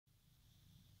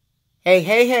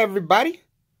Hey everybody.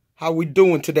 How we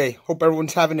doing today? Hope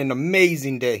everyone's having an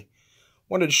amazing day.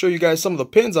 Wanted to show you guys some of the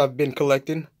pins I've been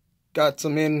collecting. Got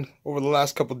some in over the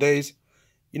last couple days.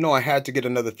 You know I had to get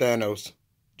another Thanos.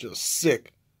 Just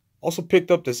sick. Also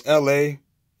picked up this LA.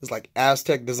 It's like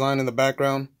Aztec design in the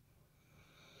background.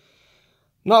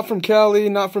 Not from Cali,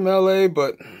 not from LA,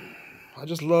 but I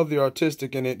just love the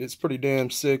artistic in it. It's pretty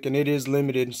damn sick and it is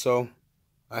limited, so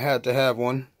I had to have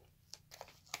one.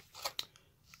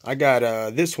 I got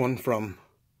this one from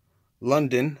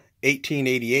London,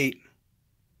 1888.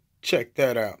 Check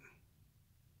that out.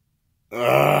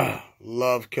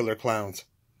 Love killer clowns.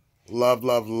 Love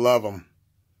them.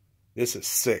 This is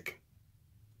sick.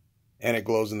 And it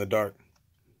glows in the dark.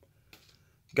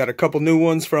 Got a couple new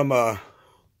ones from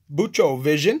Bucho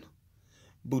Vision.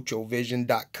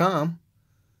 BuchoVision.com.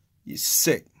 He's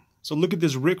sick. So look at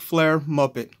this Ric Flair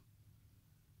Muppet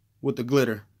with the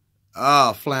glitter.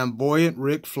 Flamboyant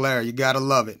Ric Flair. You gotta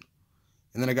love it.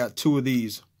 And then I got two of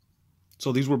these.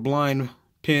 So these were blind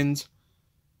pins.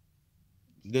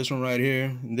 This one right here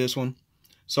and this one.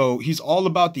 So he's all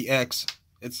about the X.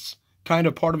 It's kind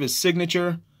of part of his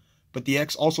signature. But the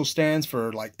X also stands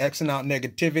for like Xing out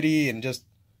negativity and just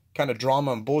kind of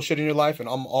drama and bullshit in your life. And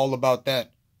I'm all about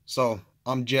that. So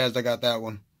I'm jazzed I got that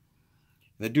one.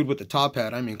 The dude with the top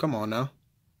hat. I mean, come on now.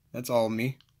 That's all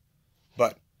me.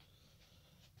 But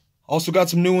also got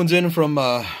some new ones in from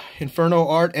Inferno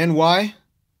Art NY. You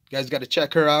guys got to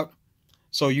check her out.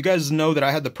 So you guys know that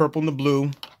I had the purple and the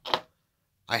blue.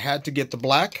 I had to get the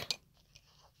black.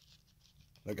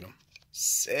 Look at him.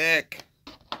 Sick.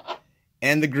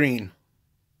 And the green.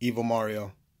 Evil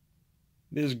Mario.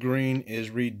 This green is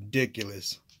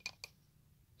ridiculous.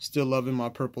 Still loving my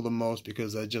purple the most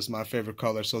because that's just my favorite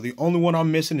color. So the only one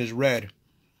I'm missing is red.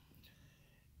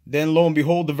 Then lo and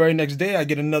behold, the very next day I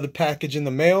get another package in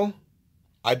the mail.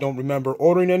 I don't remember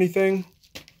ordering anything.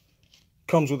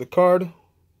 Comes with a card. It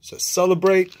says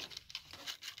celebrate.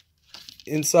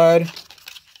 Inside,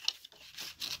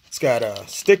 it's got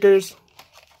stickers.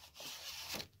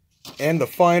 And the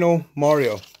final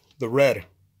Mario, the red.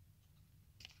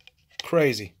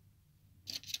 Crazy.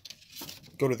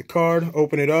 Go to the card,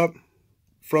 open it up.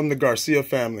 From the Garcia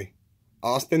family.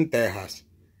 Austin, Texas.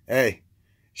 Hey,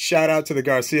 shout out to the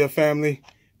Garcia family.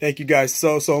 Thank you guys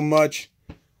so much.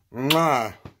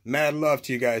 Mwah. Mad love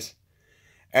to you guys.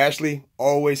 Ashley,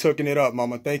 always hooking it up,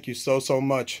 mama. Thank you so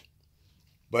much.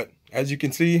 But as you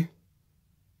can see,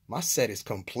 my set is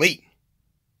complete.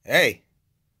 Hey.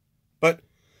 But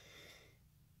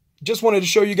just wanted to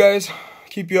show you guys,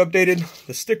 keep you updated.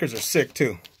 The stickers are sick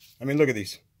too. I mean, look at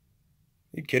these.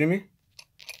 Are you kidding me?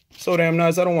 So damn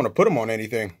nice, I don't want to put them on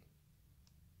anything.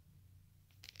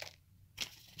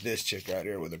 This chick right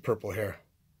here with the purple hair.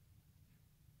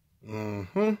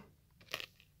 Look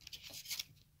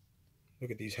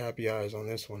at these happy eyes on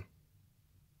this one.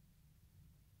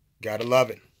 Gotta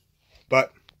love it.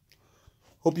 But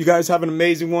hope you guys have an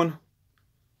amazing one.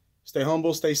 Stay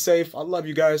humble, stay safe. I love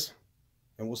you guys.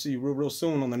 And we'll see you real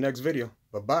soon on the next video.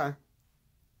 Bye-bye.